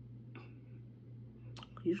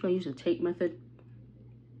 Usually I use the tape method,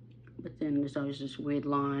 but then there's always this weird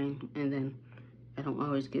line, and then I don't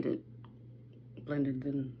always get it blend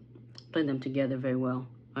them together very well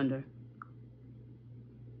under.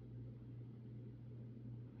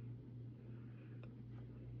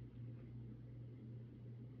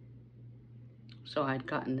 So I'd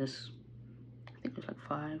gotten this, I think it was like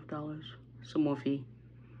 $5, some more fee.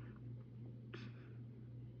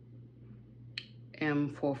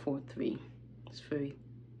 M443. It's very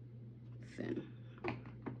thin.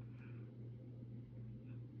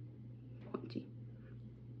 Pointy.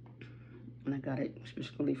 And I got it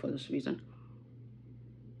specifically for this reason.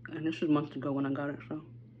 And this was months ago when I got it, so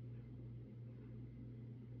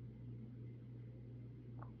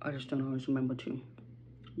I just don't always remember to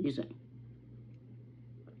use it.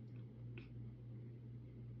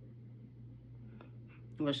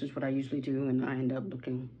 This is what I usually do, and I end up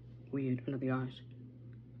looking weird under the eyes.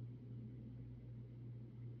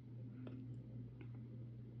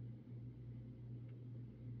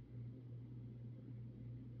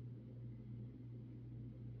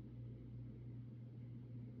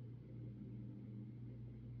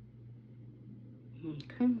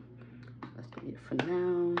 Okay, that's gonna be it for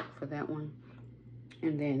now, for that one.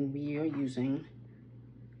 And then we are using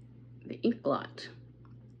the Ink Blot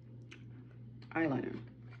eyeliner.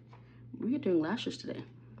 We are doing lashes today.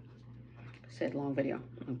 I said long video.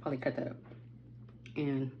 I'll probably cut that up.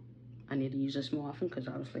 And I need to use this more often because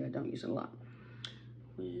obviously I don't use it a lot.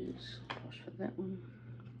 Where's brush for that one?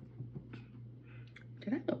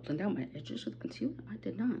 Did I not blend out my edges with concealer? I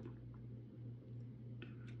did not.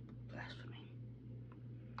 Blasphemy.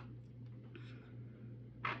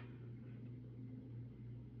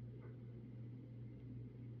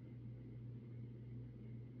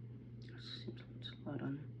 Seems like it's a lot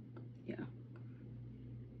on. Yeah.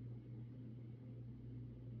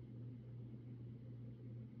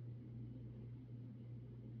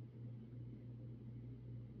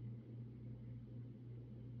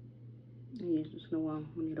 I use this in a while.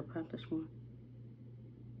 We need to practice more.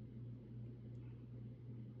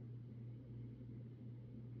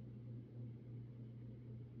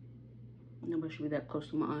 Nobody should be that close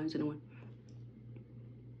to my eyes anyway.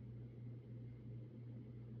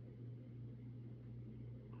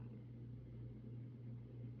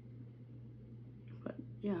 But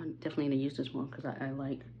yeah, I'm definitely gonna use this more because I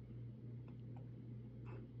like.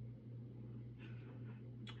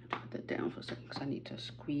 I have to put that down for a second because I need to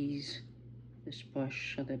squeeze this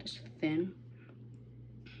brush so that it's thin.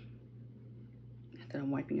 After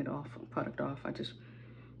I'm wiping it off, product off,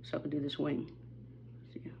 so I can do this wing.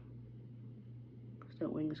 See, because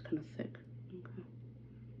that wing is kind of thick. Okay.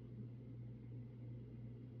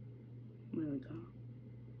 There we go.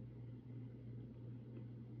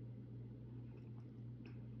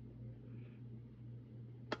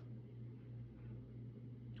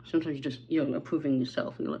 Sometimes you're approving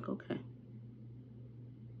yourself and you're like, okay.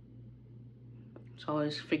 It's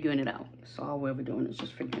always figuring it out. That's all we're ever doing is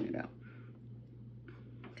just figuring it out.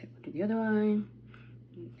 Okay, we'll do the other eye.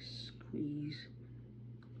 Squeeze.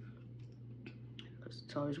 Because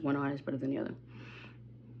it's always one eye is better than the other.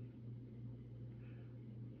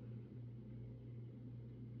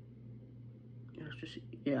 It's just,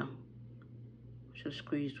 yeah. Should have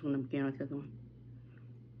squeezed when I began with the other one.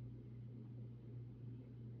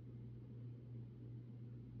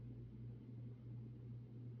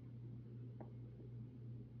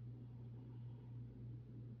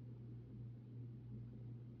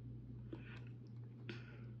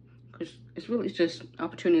 It's really just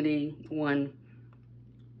opportunity one.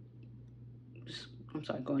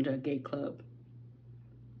 Going to a gay club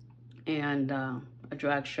and a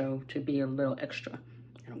drag show to be a little extra.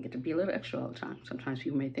 I don't get to be a little extra all the time. Sometimes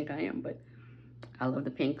people may think I am, but I love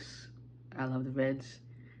the pinks. I love the reds.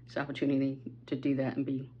 It's an opportunity to do that and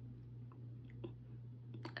be,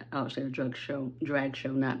 I would say, a drag show,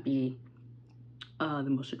 not be the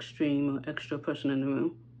most extreme or extra person in the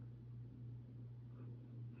room.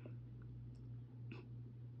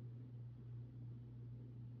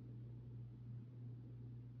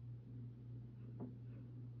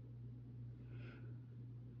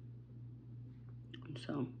 And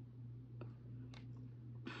so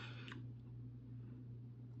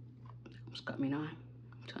it's got me now.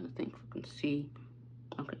 I'm trying to think if I can see.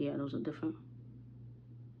 Okay, yeah, those are different.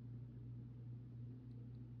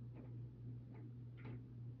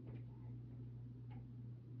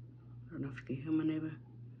 I don't know if you can hear my neighbor.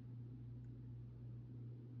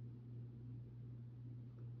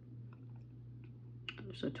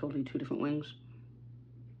 So totally two different wings.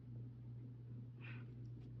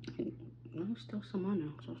 And there's still some on there,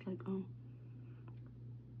 so it's like, oh.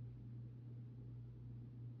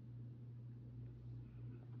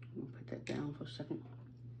 I'll put that down for a second.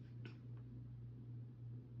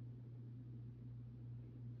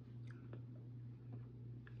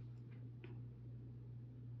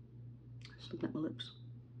 Just looking at my lips.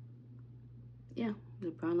 Yeah,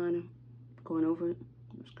 the brown liner, going over it.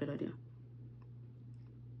 That's a good idea.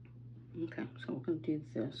 Okay, so we're gonna do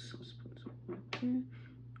this. Let's put some right here.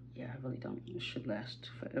 Yeah, I really don't. It should last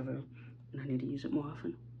forever, and I need to use it more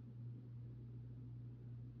often.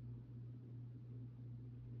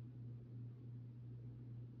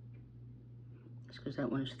 It's because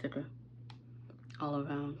that one is thicker all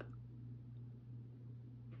around.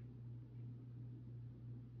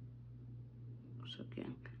 So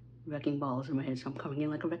again, wrecking balls in my head, so I'm coming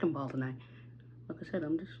in like a wrecking ball tonight. Like I said,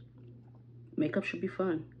 makeup should be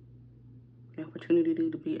fun. The opportunity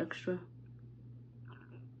to be extra.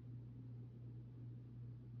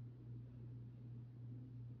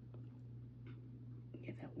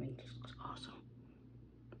 Yeah, that wing just looks awesome.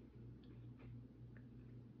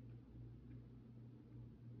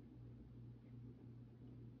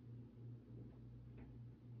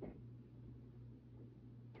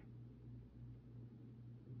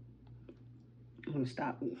 I'm gonna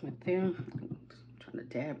stop right there. I'm trying to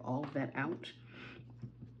dab all of that out.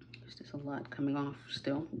 There's a lot coming off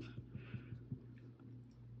still.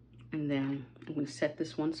 And then I'm gonna set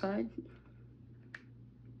this one side,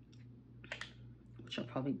 which I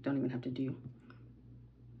probably don't even have to do.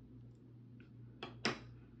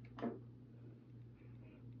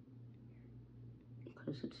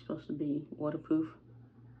 Because it's supposed to be waterproof,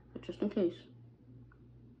 but just in case.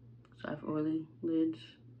 So I have oily lids.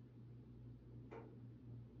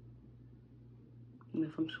 And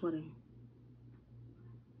if I'm sweating.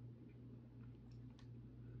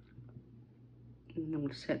 And I'm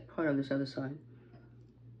gonna set part of this other side.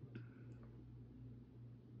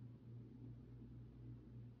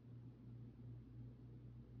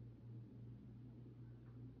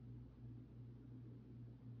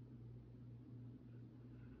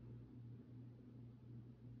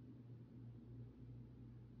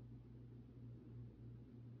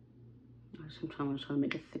 Sometimes I'm trying to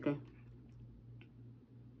make it thicker.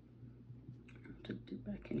 To dip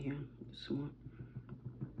back in here some more.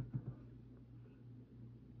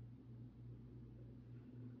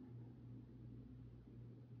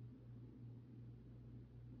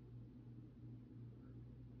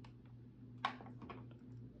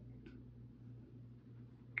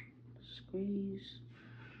 Squeeze.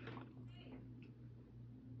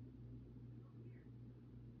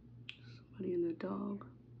 Somebody and the dog.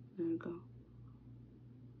 There we go.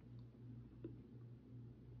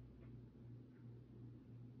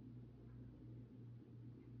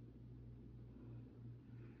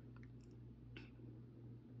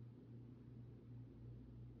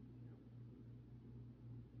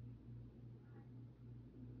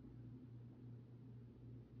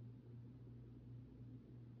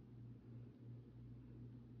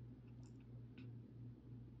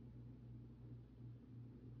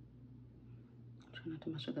 Try not to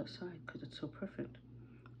mess with that side because it's so perfect.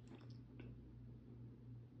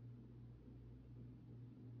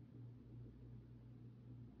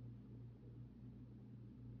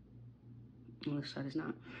 And this side is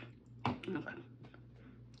not. Okay.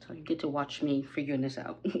 So you get to watch me figuring this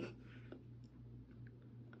out. Okay,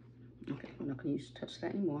 I'm not gonna touch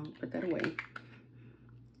that anymore. Put that away.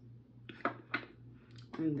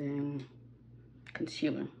 And then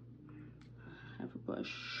concealer. I have a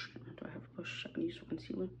brush. Do I have a brush I can use for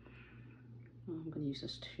concealer? I'm gonna use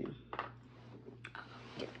this too.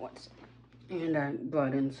 Get what's. And I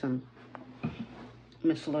brought in some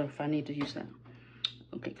micellar if I need to use that.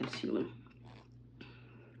 Okay, concealer.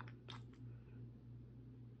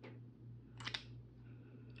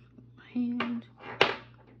 Hand.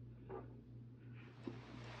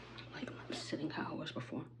 Like I'm sitting how I was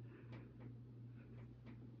before.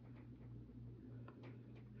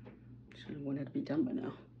 want it to be done by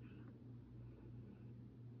now.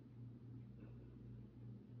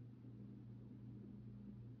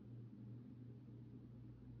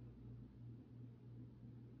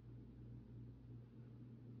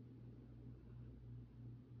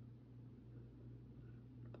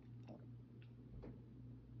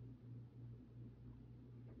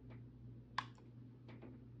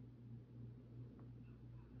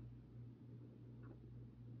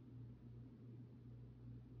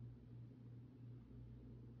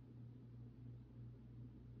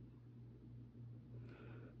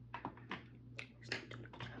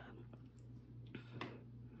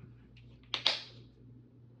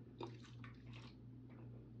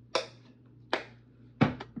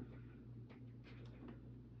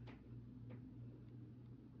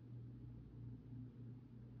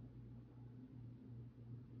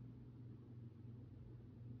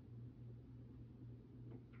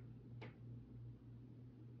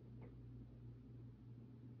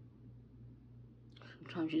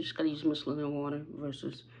 Sometimes you just gotta use micellar water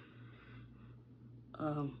versus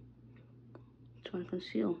trying to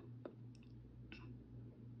conceal.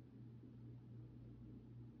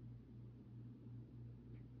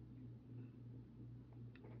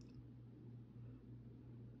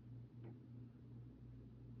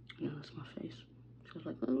 No, that's my face. So it's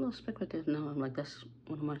like a little speck right there. No, I'm like, that's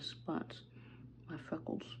one of my spots, my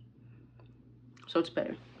freckles. So it's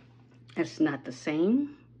better. It's not the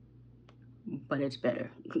same, but it's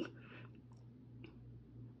better.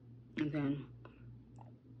 And then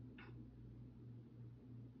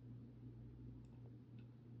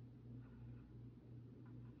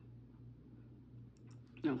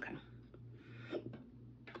okay.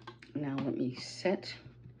 Now let me set,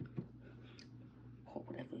 pull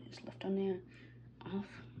whatever is left on there off,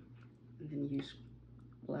 and then use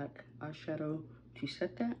black eyeshadow to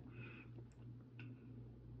set that.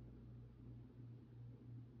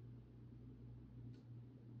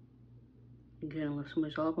 Again, unless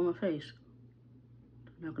somebody's all up on my face,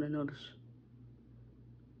 they're not gonna notice.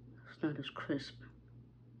 It's not as crisp.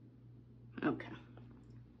 Okay.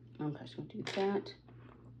 Okay, so do that.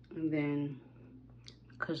 And then,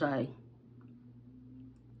 because some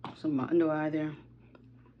of my under eye there.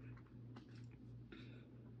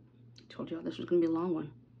 Told y'all this was gonna be a long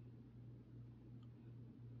one.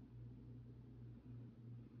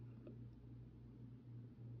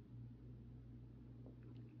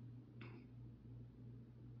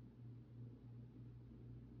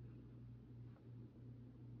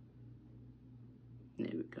 There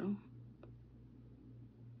we go.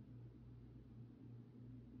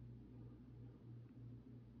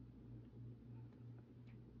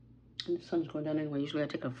 And the sun's going down anyway. Usually I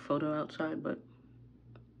take a photo outside, but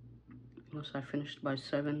unless I finished by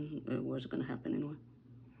 7, it wasn't gonna happen anyway.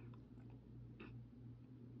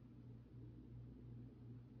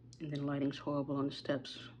 And then lighting's horrible on the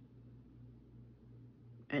steps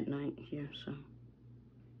at night here, so.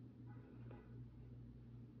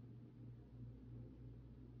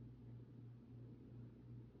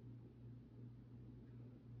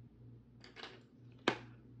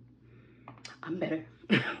 I'm better.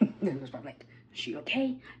 It was probably like, is she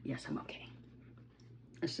okay? Yes, I'm okay.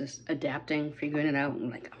 It's just adapting, figuring it out.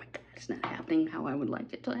 I'm like, oh my God, it's not happening how I would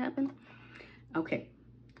like it to happen. Okay,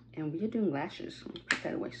 and we are doing lashes. Let me put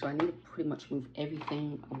that away. So I need to pretty much move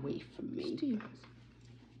everything away from me. Steve.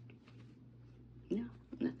 Yeah,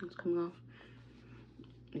 nothing's coming off.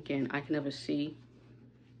 Again, I can never see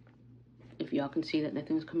if y'all can see that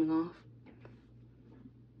nothing's coming off.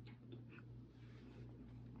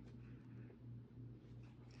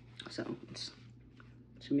 So it's,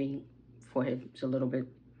 to me, forehead is a little bit,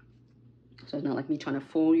 so it's not like me trying to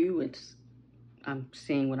fool you. It's, I'm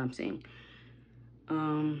seeing what I'm seeing.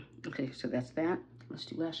 Okay, so that's that. Let's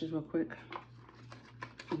do lashes real quick.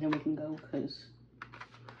 And then we can go, because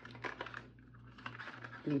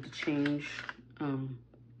I need to change to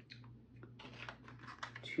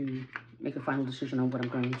make a final decision on what I'm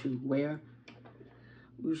going to wear.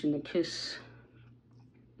 Using the Kiss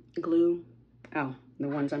glue. Oh, the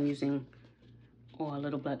ones I'm using are a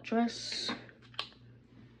little black dress.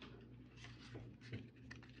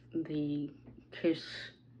 The Kiss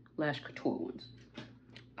Lash Couture ones.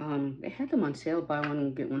 They had them on sale, buy one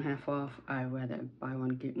and get one half off. I rather buy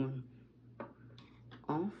one, get one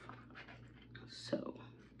off. So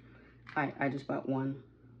I just bought one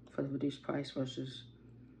for the reduced price versus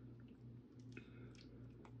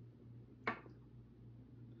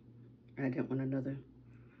I didn't want another.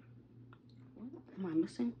 What am I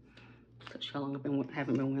missing? That's how long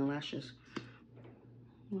haven't been wearing lashes.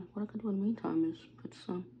 What I could do in the meantime is put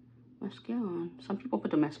some mascara on. Some people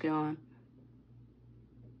put the mascara on.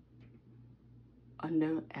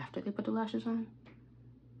 under after they put the lashes on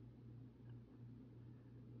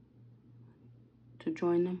to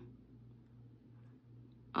join them.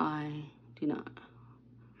 I do not.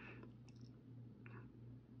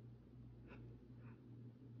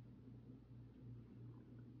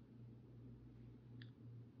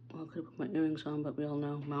 Well, I could have put my earrings on, but we all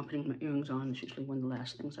know while putting my earrings on is usually one of the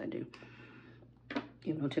last things I do.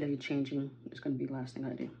 Even though today changing is going to be the last thing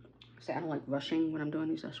I do. So I don't like rushing when I'm doing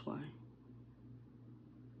these, that's why.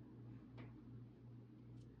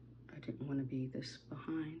 I didn't want to be this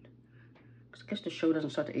behind. Because I guess the show doesn't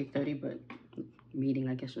start at 8:30, but meeting,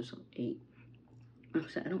 I guess, is 8. Like I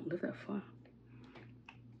said, I don't live that far.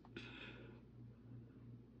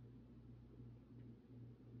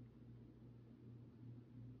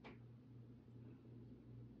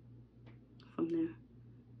 From there.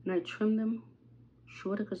 And I trim them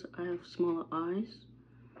shorter because I have smaller eyes.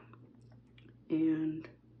 And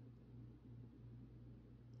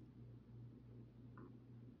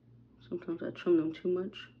sometimes I trim them too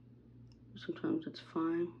much. Sometimes it's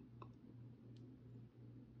fine.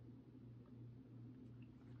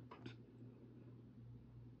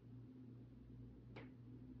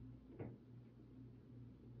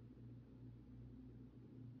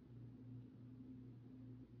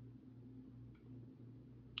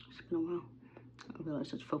 It's been a while. I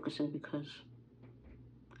realize it's focusing because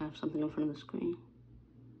I have something in front of the screen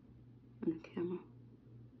and the camera.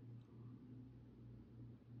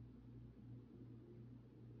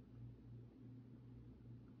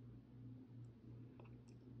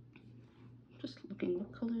 Just looking,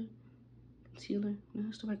 what color? Concealer? No,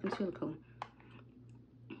 that's the right concealer color.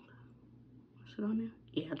 Is it on there?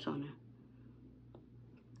 Yeah, it's on there.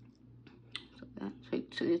 So that,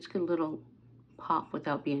 so it's got a little pop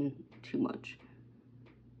without being too much.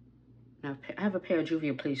 Now, I have a pair of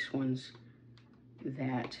Juvia Police ones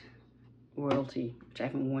that Royalty, which I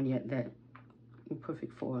haven't worn yet, that are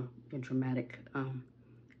perfect for your dramatic. I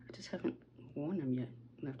just haven't worn them yet.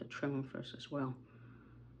 I have to trim them first as well.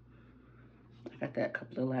 I got that a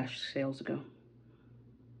couple of lash sales ago.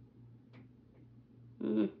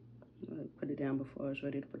 I put it down before I was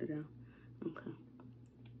ready to put it down. Okay.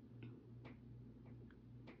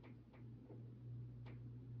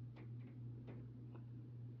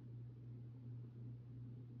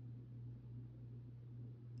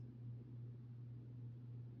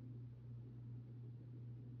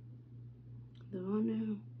 They're on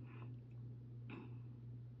there.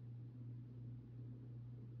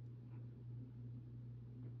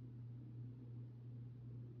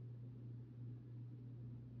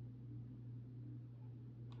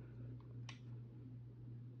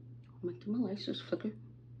 Do my lights just flicker?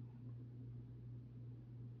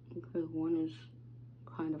 Okay, one is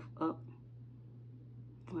kind of up,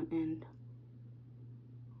 one end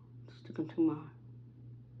sticking to my.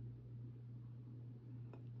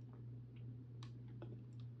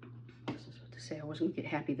 I was about to say I wasn't gonna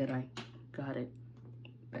get happy that I got it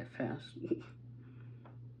that fast.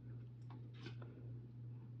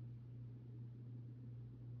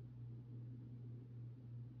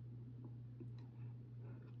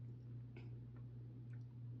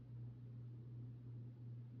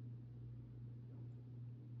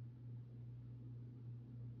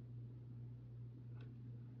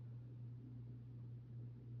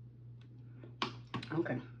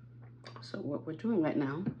 Okay, so what we're doing right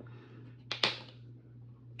now,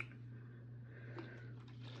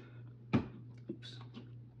 oops,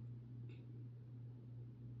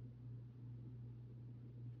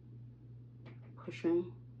 pushing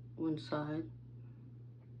one side,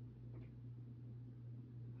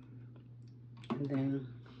 and then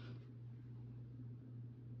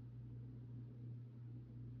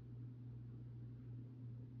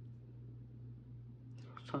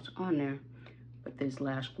so it's on there, but there's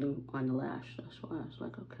lash glue on the lash. That's why I was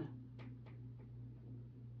like, okay.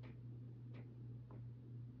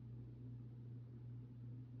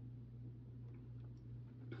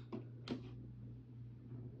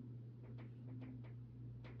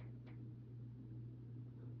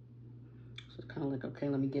 So it's kind of like, okay,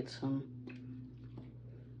 let me get some.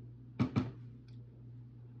 I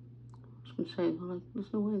was gonna say, like,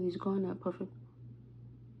 there's no way these are going that perfect.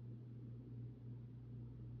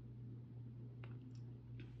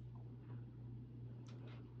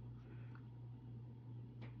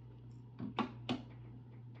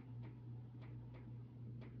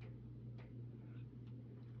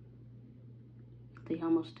 They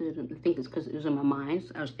almost did. I think it's because it was in my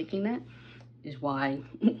mind. I was thinking that is why.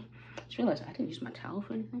 I just realized I didn't use my towel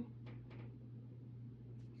for anything.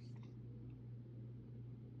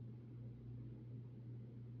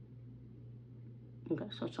 Okay,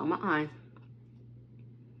 so it's on my eye.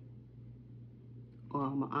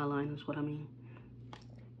 my eyeliner is what I mean.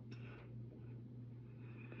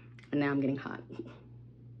 And now I'm getting hot.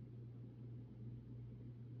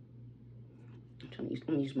 I'm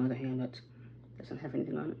going to use my other hand that doesn't have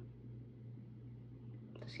anything on it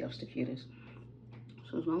to see how sticky it is.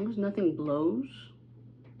 So as long as nothing blows,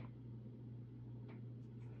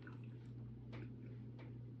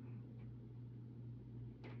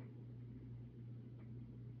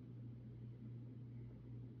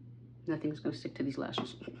 nothing's going to stick to these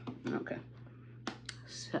lashes. Okay.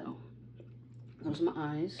 So those are my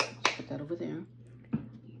eyes. Let's put that over there.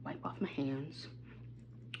 Wipe off my hands.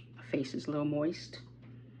 My face is a little moist.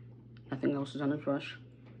 Nothing else is on the brush.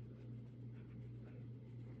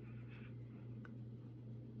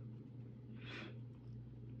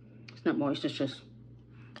 It's not moist, it's just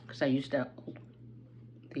because I used that,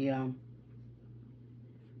 the, what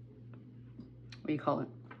do you call it?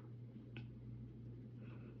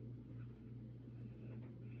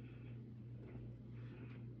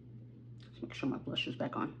 Let's make sure my blush is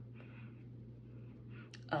back on.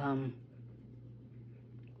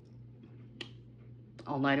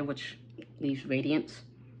 All Nighter, which leaves radiance.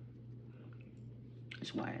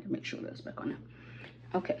 That's why I had to make sure that's back on now.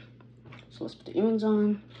 Okay, so let's put the earrings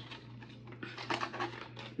on.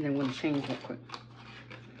 And then we're gonna change real quick.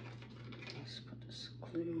 Let's put this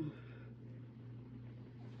glue.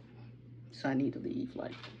 So I need to leave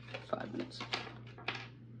like 5 minutes.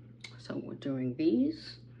 So we're doing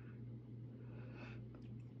these.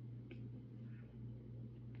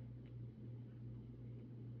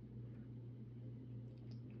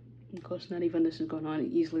 Of course, not even this is going on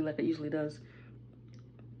easily like it usually does.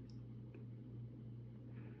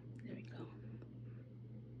 There we go.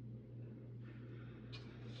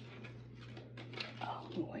 Oh,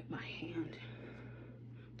 let me wipe my hand.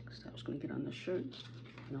 Because that was going to get on the shirt.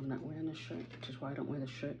 And I'm not wearing the shirt, which is why I don't wear the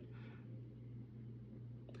shirt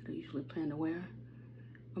that I usually plan to wear.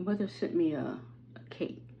 My mother sent me a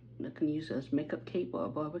cape that I can use as makeup cape or a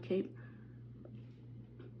barber cape.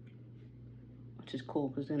 Which is cool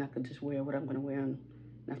because then I could just wear what I'm going to wear and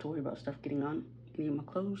not have to worry about stuff getting on any of my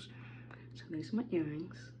clothes. So these are my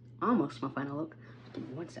earrings. Almost my final look. Give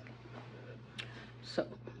me 1 second. So,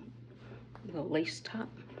 a little lace top.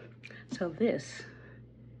 So this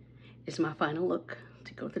is my final look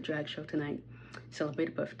to go to the drag show tonight. Celebrate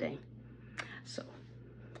a birthday. So,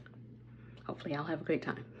 hopefully I'll have a great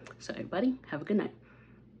time. So everybody, have a good night.